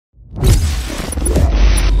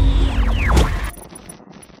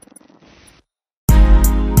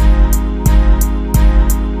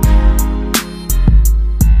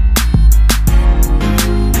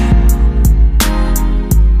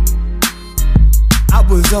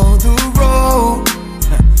was on the road,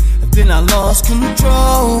 then I lost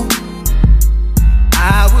control.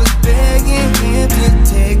 I was begging him to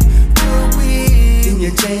take the wheel. Then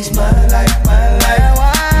you changed my life, my life.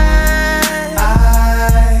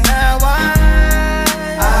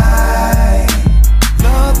 I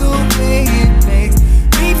love the way it makes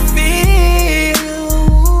me feel.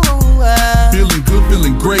 Feeling good,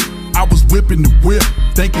 feeling great. I was whipping the whip,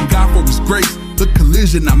 thanking God for His grace. The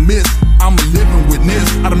collision I missed, I'm a living witness.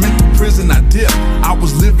 Out of mental prison I dipped. I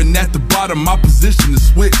was living at the bottom, my position is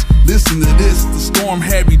switched. Listen to this, the storm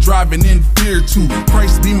had me driving in fear too.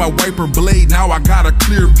 Christ be my wiper blade, now I got a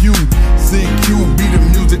clear view. CQ be the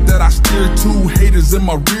music that I steer to. Haters in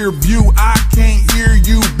my rear view, I can't hear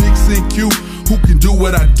you. Big CQ, who can do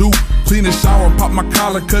what I do? Clean a shower, pop my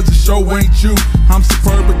collar, cause the show ain't you. I'm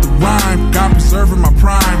superb at the rhyme, God preserving my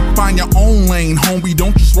prime. Find your own lane, homie,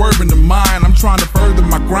 don't you swerve into mine. I'm trying to further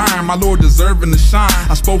my grind, my Lord deserving to shine.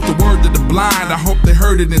 I spoke the word to the blind, I hope they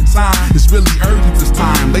heard it in time. It's really urgent this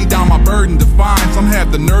time, lay down my burden to find. Some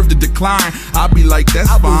have the nerve to decline, I'll be like, that's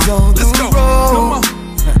fine. I was on Let's the go.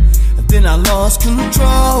 road, then I lost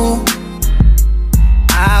control.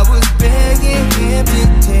 I was begging him to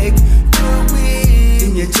take the wheel.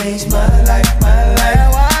 Then you changed my life, my life.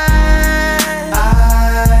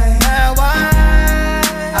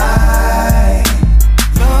 I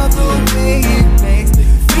love the way it makes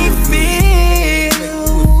me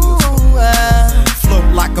feel. Float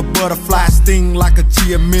like a butterfly, sting like a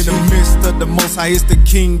gem in the midst of the Most High. It's the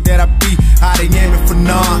King that I be. How they aiming for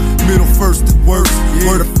none, middle first to worst.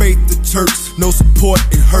 Word of faith, the church, no support,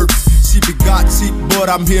 it hurts. She begot cheap, but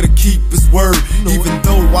I'm here to keep His word. Even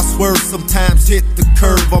though I swerve, sometimes hit the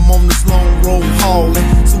curve. I'm on this long road hauling,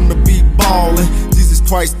 soon to be balling. Jesus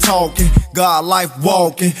Christ talking, God life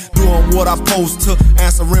walking, doing what I'm supposed to,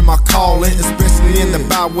 answering my calling. Especially in the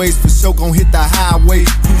byways, for sure gon' hit the highway.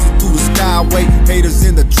 Cruising through the skyway, haters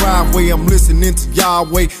in the driveway. I'm listening to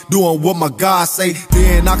Yahweh, doing what my God say.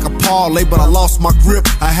 Then I could parlay, but I lost my grip.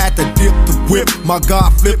 I had to dip the whip, my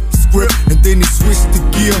God flipped the script, and then He switched the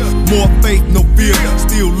gear. More faith, no fear,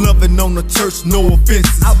 still loving on the church, no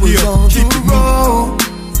offenses. I was on the road,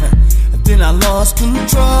 then I lost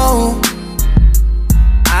control.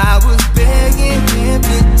 I was begging him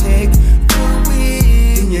to take the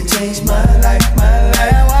wheel. Then you changed my life, my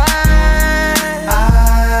life.